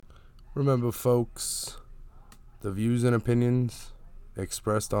Remember, folks, the views and opinions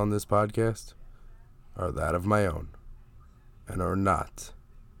expressed on this podcast are that of my own and are not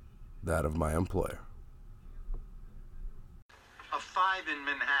that of my employer. A 5 in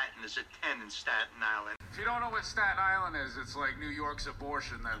Manhattan is a 10 in Staten Island. If you don't know what Staten Island is, it's like New York's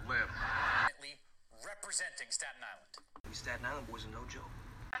abortion that lived. Representing Staten Island. These Staten Island boys are no joke.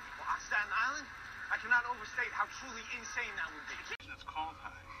 On Staten Island, I cannot overstate how truly insane that would be. It's cold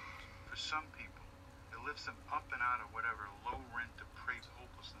high. For some people, it lifts them up and out of whatever low-rent, depraved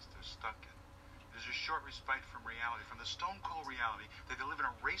hopelessness they're stuck in. There's a short respite from reality, from the stone-cold reality that they live in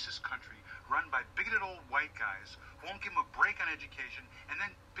a racist country run by bigoted old white guys who won't give them a break on education and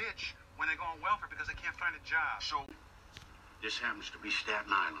then bitch when they go on welfare because they can't find a job. So, this happens to be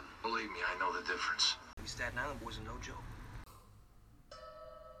Staten Island. Believe me, I know the difference. These Staten Island boys are no joke.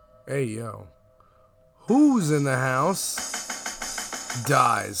 Hey, yo. Who's in the house?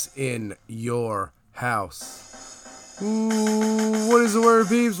 Dies in your house. Ooh, what is the word,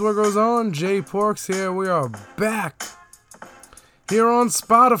 peeps? What goes on? Jay Porks here. We are back here on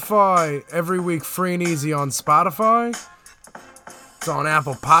Spotify every week, free and easy on Spotify. It's on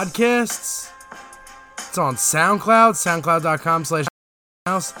Apple Podcasts. It's on SoundCloud,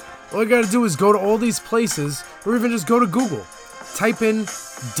 soundcloud.com/house. All you gotta do is go to all these places, or even just go to Google. Type in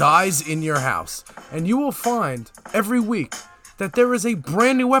Dies in Your House, and you will find every week that there is a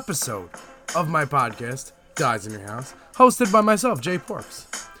brand new episode of my podcast, Dies in Your House, hosted by myself, Jay Porks.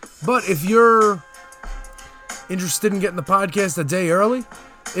 But if you're interested in getting the podcast a day early,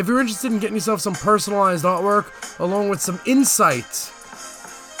 if you're interested in getting yourself some personalized artwork, along with some insight,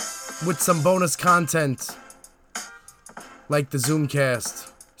 with some bonus content, like the Zoomcast,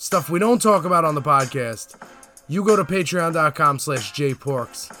 stuff we don't talk about on the podcast, you go to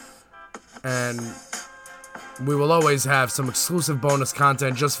patreon.com/jporks, and we will always have some exclusive bonus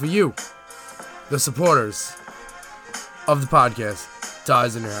content just for you, the supporters of the podcast,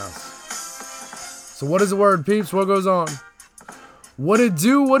 Dies in Your House. So what is the word, peeps? What goes on? What it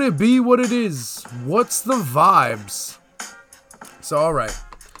do, what it be, what it is. What's the vibes? So, alright.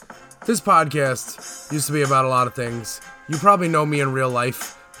 This podcast used to be about a lot of things. You probably know me in real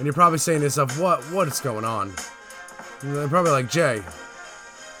life, and you're probably saying to yourself, what is going on? You're probably like, Jay,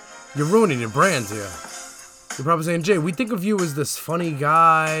 you're ruining your brand here. You're probably saying, Jay, we think of you as this funny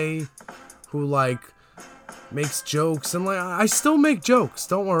guy who, like, makes jokes. And, like, I still make jokes,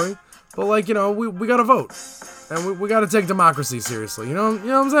 don't worry. But, like, you know, we gotta vote. And we gotta take democracy seriously. You know what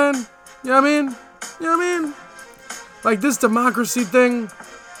I'm saying? You know what I mean? You know what I mean? Like, this democracy thing,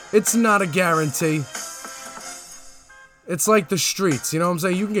 it's not a guarantee. It's like the streets, you know what I'm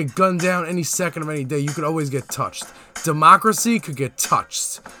saying? You can get gunned down any second of any day. You could always get touched. Democracy could get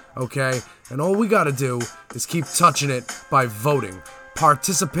touched, okay? And all we gotta do is keep touching it by voting.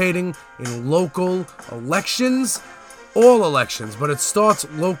 Participating in local elections. All elections, but it starts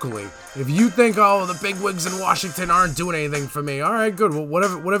locally. If you think, oh, the bigwigs in Washington aren't doing anything for me, all right, good. Well,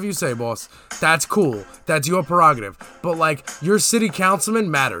 whatever you say, boss. That's cool. That's your prerogative. But, like, your city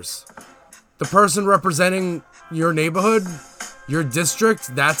councilman matters. The person representing your neighborhood, your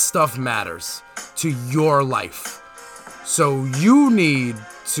district, that stuff matters to your life. So you need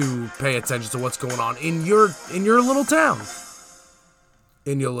to pay attention to what's going on in your little town.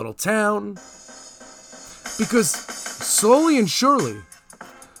 In your little town. Because slowly and surely,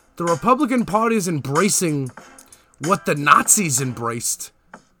 the Republican Party is embracing what the Nazis embraced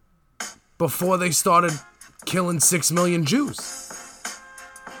before they started killing 6 million Jews.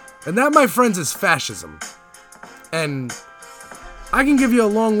 And that, my friends, is fascism. And I can give you a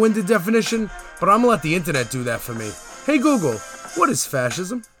long-winded definition, but I'm going to let the internet do that for me. Hey Google, what is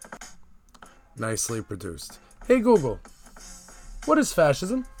fascism? Nicely produced. Hey Google, what is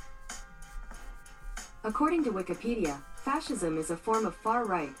fascism? According to Wikipedia, fascism is a form of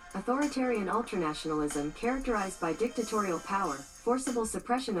far-right, authoritarian ultranationalism characterized by dictatorial power, forcible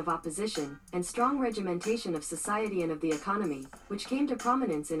suppression of opposition, and strong regimentation of society and of the economy, which came to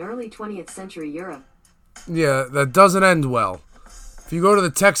prominence in early 20th century Europe. Yeah, that doesn't end well. If you go to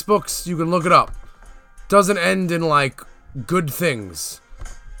the textbooks, you can look it up. Doesn't end in, like, good things.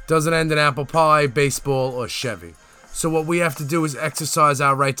 Doesn't end in apple pie, baseball, or Chevy. So what we have to do is exercise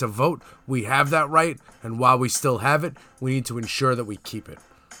our right to vote. We have that right, and while we still have it, we need to ensure that we keep it.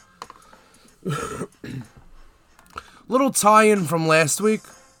 Little tie-in from last week.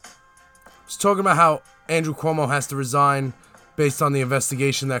 I was talking about how Andrew Cuomo has to resign based on the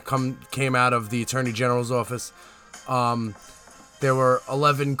investigation that came out of the Attorney General's office. There were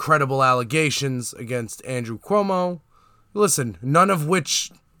 11 credible allegations against Andrew Cuomo. Listen, none of which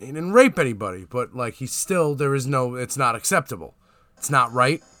he didn't rape anybody, but, like, it's not acceptable. It's not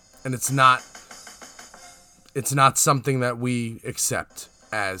right. And it's not something that we accept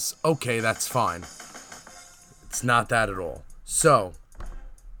as, okay, that's fine. It's not that at all. So,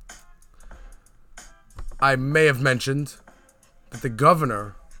 I may have mentioned that the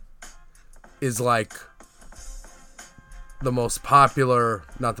governor is like the most popular,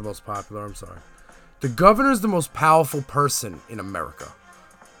 not the most popular, I'm sorry. The governor is the most powerful person in America.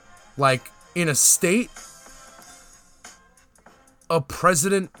 Like, in a state, a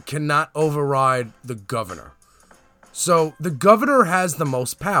president cannot override the governor. So, the governor has the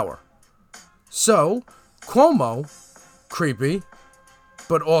most power. So, Cuomo, creepy,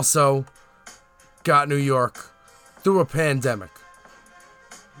 but also got New York through a pandemic.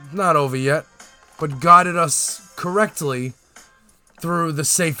 Not over yet, but guided us correctly through the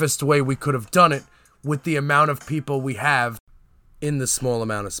safest way we could have done it with the amount of people we have in the small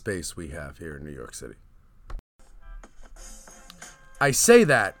amount of space we have here in New York City. I say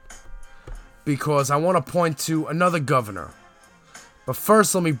that because I want to point to another governor. But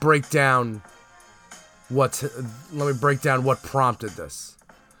first, let me break down what prompted this.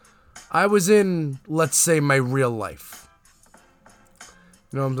 I was in, let's say, my real life.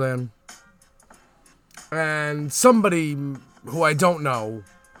 You know what I'm saying? And somebody who I don't know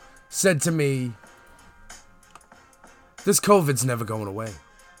said to me, this COVID's never going away.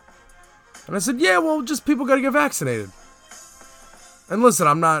 And I said, yeah, well, just people got to get vaccinated. And listen,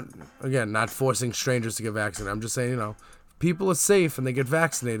 I'm not forcing strangers to get vaccinated. I'm just saying, if people are safe and they get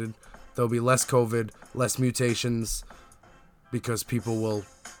vaccinated, there'll be less COVID, less mutations, because people will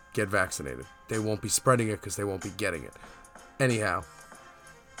get vaccinated. They won't be spreading it because they won't be getting it. Anyhow,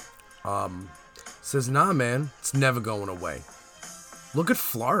 says, nah, man, it's never going away. Look at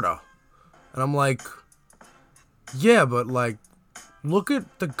Florida. And I'm like, yeah, but like, look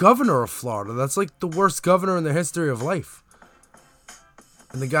at the governor of Florida. That's like the worst governor in the history of life.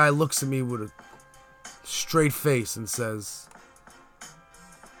 And the guy looks at me with a straight face and says,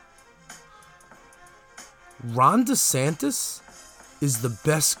 Ron DeSantis is the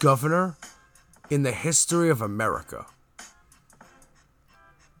best governor in the history of America.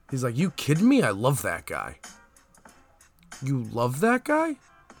 He's like, you kidding me? I love that guy. You love that guy?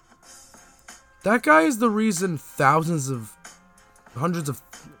 That guy is the reason hundreds of,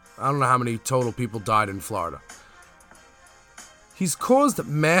 I don't know how many total people died in Florida. He's caused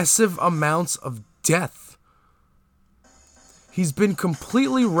massive amounts of death. He's been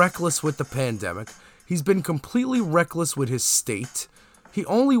completely reckless with the pandemic. He's been completely reckless with his state. He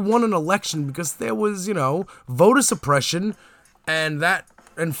only won an election because there was, voter suppression, and that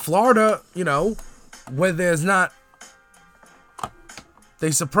in Florida, where there's not,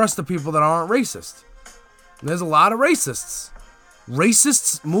 they suppress the people that aren't racist. And there's a lot of racists.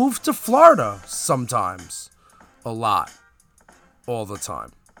 Racists move to Florida sometimes. A lot. All the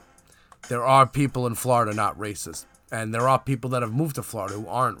time. There are people in Florida not racist. And there are people that have moved to Florida who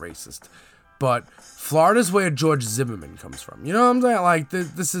aren't racist. But Florida's where George Zimmerman comes from. You know what I'm saying? Like,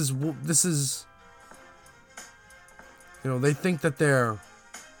 this is, they think that they're,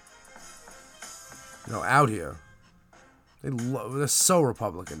 out here. They're so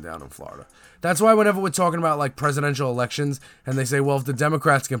Republican down in Florida. That's why whenever we're talking about, like, presidential elections, and they say, well, if the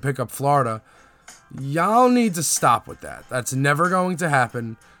Democrats can pick up Florida, y'all need to stop with that. That's never going to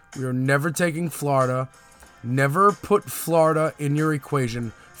happen. We are never taking Florida. Never put Florida in your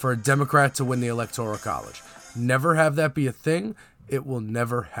equation for a Democrat to win the Electoral College. Never have that be a thing. It will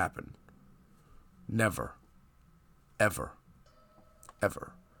never happen. Never. Ever.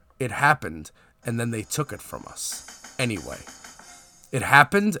 Ever. It happened, and then they took it from us. Anyway. It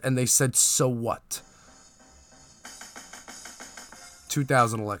happened, and they said, so what?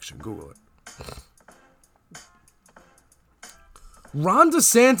 2000 election. Google it. Ron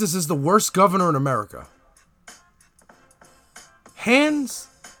DeSantis is the worst governor in America. Hands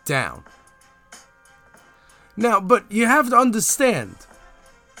down. Now, but you have to understand.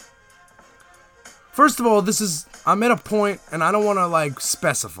 First of all, I'm at a point, and I don't want to,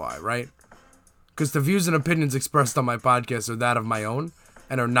 specify, right? Because the views and opinions expressed on my podcast are that of my own,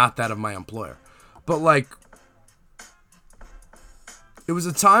 and are not that of my employer. But, it was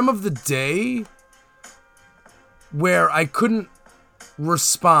a time of the day where I couldn't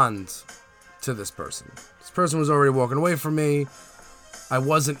respond to this person. This person was already walking away from me. I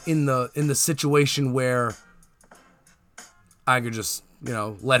wasn't in the situation where I could just,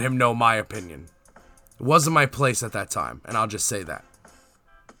 let him know my opinion. It wasn't my place at that time, and I'll just say that.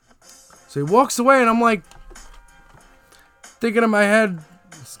 So he walks away, and I'm like, thinking in my head,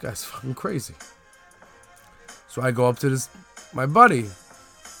 this guy's fucking crazy. So I go up to my buddy,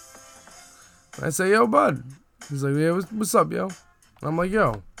 and I say, yo, bud. He's like, yeah, what's up, yo? And I'm like,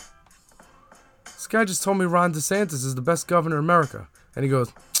 yo, guy just told me Ron DeSantis is the best governor in America. And he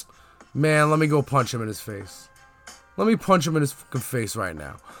goes, man, let me go punch him in his face. Let me punch him in his fucking face right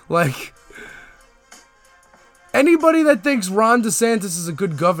now. Like, anybody that thinks Ron DeSantis is a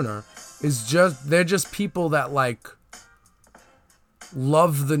good governor they're just people that, like,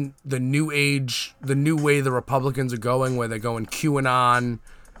 love the new age, the new way the Republicans are going, where they're going QAnon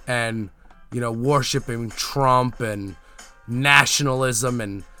and, you know, worshiping Trump and nationalism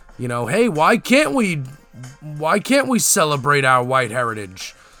and, you know, hey, why can't we celebrate our white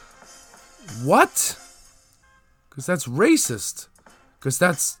heritage? What? Because that's racist. Because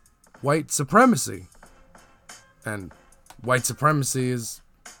that's white supremacy. And white supremacy is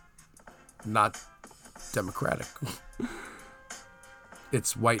not democratic.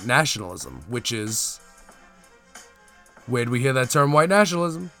 It's white nationalism, which is... Where'd we hear that term, white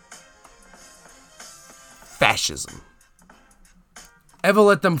nationalism? Fascism. Ever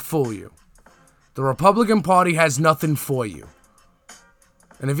let them fool you? The Republican Party has nothing for you.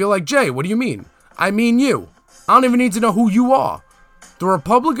 And if you're like, Jay, what do you mean? I mean you. I don't even need to know who you are. The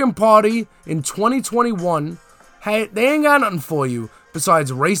Republican Party in 2021, they ain't got nothing for you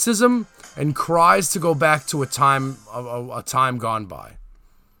besides racism and cries to go back to a time gone by.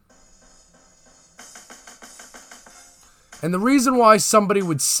 And the reason why somebody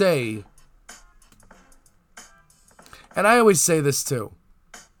would say, and I always say this too,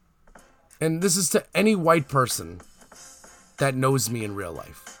 and this is to any white person that knows me in real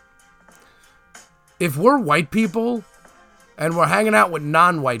life. If we're white people and we're hanging out with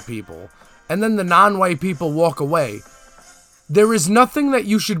non-white people, and then the non-white people walk away, there is nothing that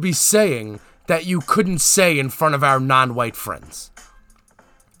you should be saying that you couldn't say in front of our non-white friends.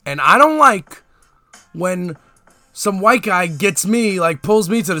 And I don't like when some white guy gets me, like, pulls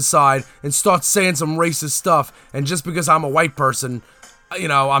me to the side and starts saying some racist stuff, and just because I'm a white person, you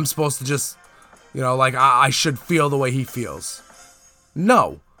know, I'm supposed to just, you know, like, I should feel the way he feels.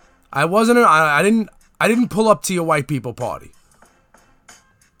 No. I didn't pull up to your white people party.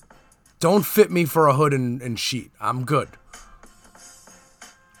 Don't fit me for a hood and sheet. I'm good.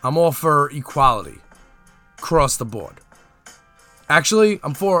 I'm all for equality. Across the board. Actually,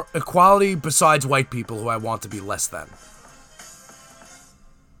 I'm for equality besides white people who I want to be less than.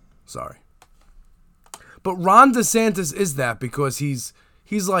 Sorry. But Ron DeSantis is that because he's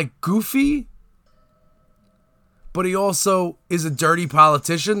like goofy, but he also is a dirty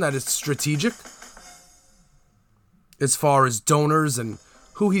politician that is strategic as far as donors and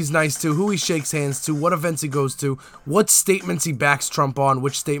who he's nice to, who he shakes hands to, what events he goes to, what statements he backs Trump on,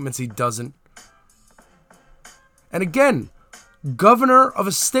 which statements he doesn't. And again, governor of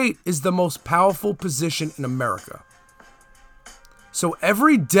a state is the most powerful position in America. So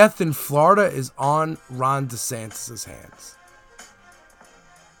every death in Florida is on Ron DeSantis' hands.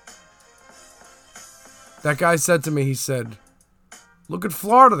 That guy said to me, he said, look at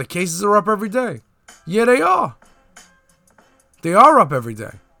Florida, the cases are up every day. Yeah, they are. They are up every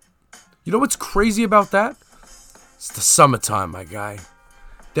day. You know what's crazy about that? It's the summertime, my guy.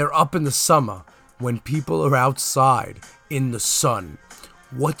 They're up in the summer when people are outside in the sun.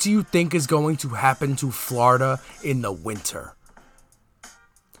 What do you think is going to happen to Florida in the winter?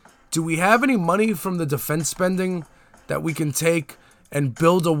 Do we have any money from the defense spending that we can take and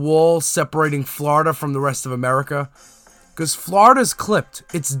build a wall separating Florida from the rest of America? Because Florida's clipped.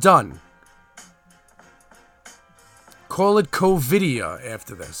 It's done. Call it Covidia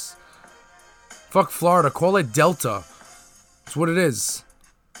after this. Fuck Florida. Call it Delta. It's what it is.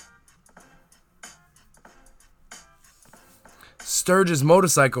 Sturgis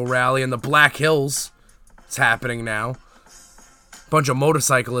motorcycle rally in the Black Hills. It's happening now. Bunch of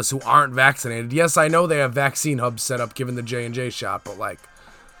motorcyclists who aren't vaccinated. Yes, I know they have vaccine hubs set up given the J&J shot, but like,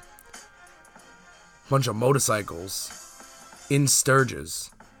 bunch of motorcycles in Sturgis.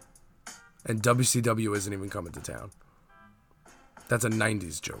 And WCW isn't even coming to town. That's a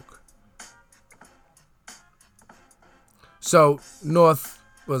 90s joke. So,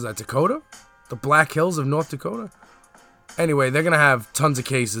 Dakota? The Black Hills of North Dakota? Anyway, they're going to have tons of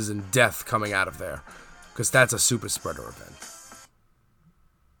cases and death coming out of there. Because that's a super spreader event.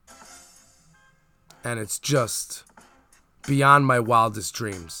 And it's just beyond my wildest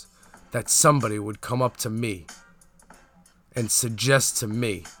dreams that somebody would come up to me and suggest to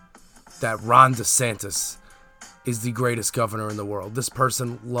me that Ron DeSantis is the greatest governor in the world. This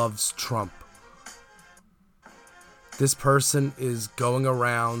person loves Trump. This person is going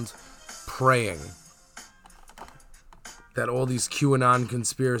around praying that all these QAnon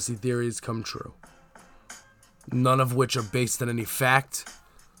conspiracy theories come true. None of which are based on any fact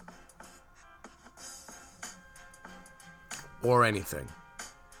or anything.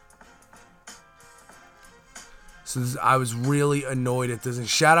 So I was really annoyed at this. And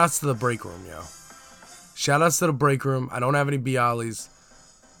shout outs to the break room, yo. Shout outs to the break room. I don't have any Bialys.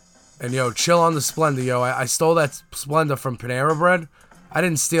 And yo, chill on the Splenda, yo. I stole that Splenda from Panera Bread. I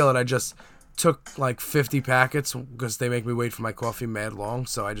didn't steal it. I just took like 50 packets because they make me wait for my coffee mad long.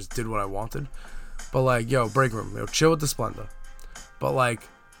 So I just did what I wanted. But like, yo, break room, yo, chill with the Splenda. But like,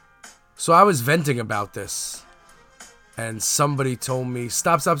 so I was venting about this. And somebody told me,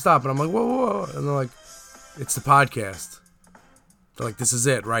 stop. And I'm like, whoa. And they're like, it's the podcast. They're like, this is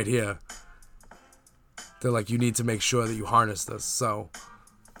it right here. They're like, you need to make sure that you harness this. So,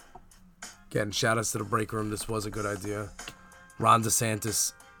 again, shout outs to the break room. This was a good idea. Ron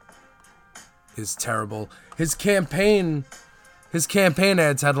DeSantis is terrible. His campaign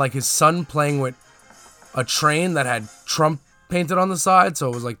ads had like his son playing with a train that had Trump painted on the side. So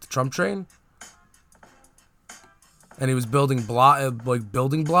it was like the Trump train. And he was building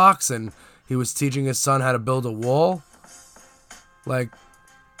building blocks, and he was teaching his son how to build a wall, like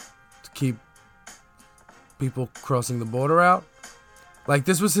to keep people crossing the border out. Like,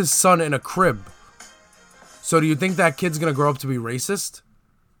 this was his son in a crib. So do you think that kid's gonna grow up to be racist?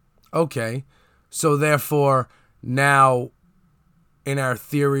 Okay, so therefore now in our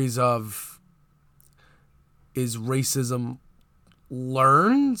theories of, is racism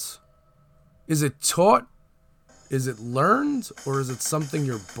learned? Is it taught? Is it learned, or is it something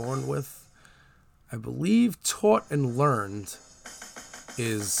you're born with? I believe taught and learned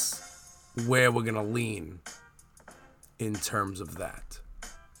is where we're going to lean in terms of that.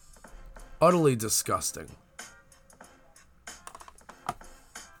 Utterly disgusting.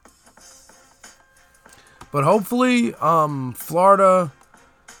 But hopefully, Florida,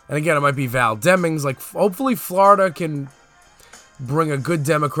 and again, it might be Val Demings, like, hopefully Florida can bring a good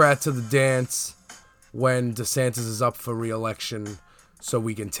Democrat to the dance when DeSantis is up for re-election, so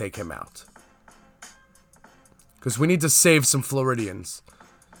we can take him out. Because we need to save some Floridians.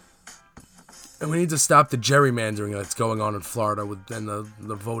 And we need to stop the gerrymandering that's going on in Florida and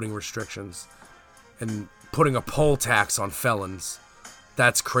the voting restrictions. And putting a poll tax on felons.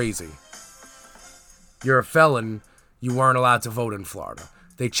 That's crazy. You're a felon, you weren't allowed to vote in Florida.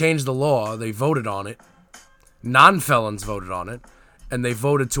 They changed the law, they voted on it. Non-felons voted on it. And they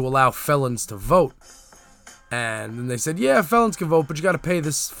voted to allow felons to vote. And then they said, yeah, felons can vote, but you got to pay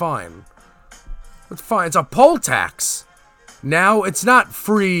this fine. It's fine. It's a poll tax. Now it's not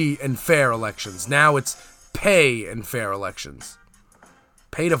free and fair elections. Now it's pay and fair elections.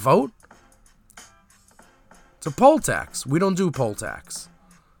 Pay to vote? It's a poll tax. We don't do poll tax.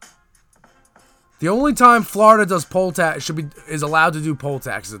 The only time Florida does poll tax is allowed to do poll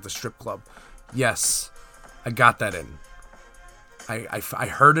taxes at the strip club. Yes, I got that in. I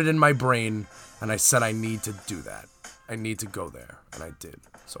heard it in my brain. And I said I need to do that. I need to go there. And I did.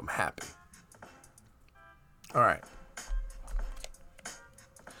 So I'm happy. Alright.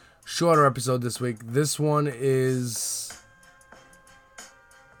 Shorter episode this week. This one is...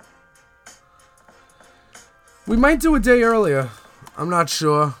 we might do a day earlier. I'm not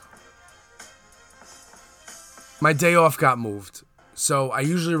sure. My day off got moved. So I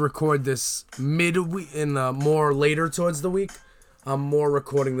usually record this midweek in more later towards the week. I'm more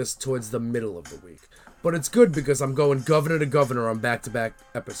recording this towards the middle of the week. But it's good because I'm going governor to governor on back-to-back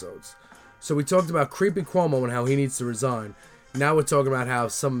episodes. So we talked about Creepy Cuomo and how he needs to resign. Now we're talking about how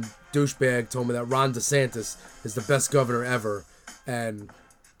some douchebag told me that Ron DeSantis is the best governor ever. And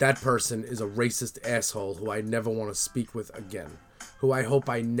that person is a racist asshole who I never want to speak with again. Who I hope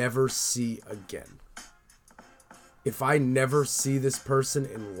I never see again. If I never see this person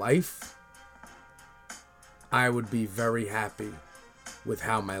in life, I would be very happy with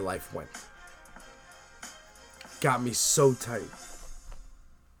how my life went. Got me so tight.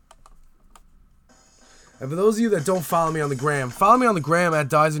 And for those of you that don't follow me on the gram, follow me on the gram at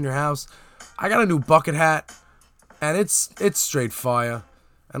Dies in Your House. I got a new bucket hat, and it's straight fire.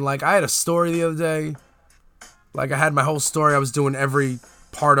 And like, I had a story the other day. Like, I had my whole story. I was doing every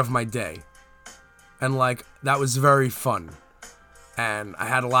part of my day. And like, that was very fun. And I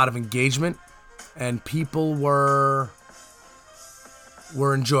had a lot of engagement. And people were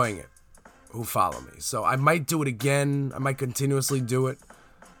enjoying it who follow me. So I might do it again. I might continuously do it.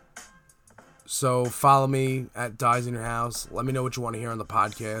 So follow me at Dies in Your House. Let me know what you want to hear on the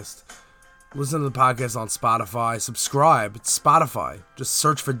podcast. Listen to the podcast on Spotify. Subscribe. It's Spotify. Just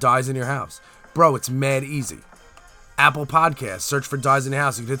search for Dies in Your House. Bro, it's mad easy. Apple Podcasts. Search for Dies in Your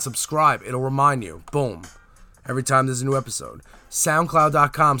House. You can hit subscribe. It'll remind you. Boom. Every time there's a new episode.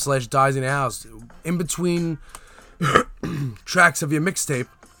 SoundCloud.com/Dies in Your House. In between tracks of your mixtape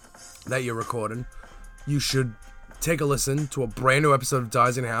that you're recording, you should take a listen to a brand new episode of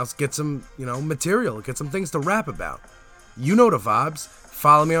Dies in House, get some, material, get some things to rap about. You know the vibes.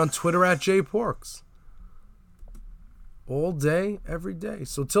 Follow me on Twitter at JPorks. All day, every day.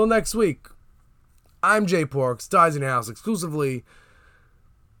 So till next week, I'm JPorks, Dies in House, exclusively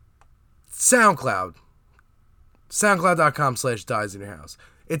SoundCloud. SoundCloud.com/Dies in House.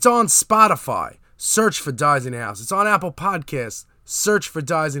 It's on Spotify. Search for Dies in House. It's on Apple Podcasts. Search for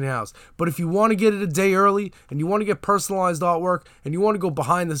Dies in House. But if you want to get it a day early and you want to get personalized artwork and you want to go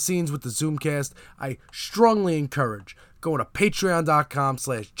behind the scenes with the Zoomcast, I strongly encourage going to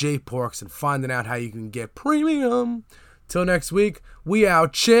patreon.com/JPorks and finding out how you can get premium. Till next week, we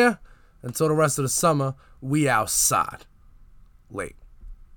out here. Until the rest of the summer, we outside. Late.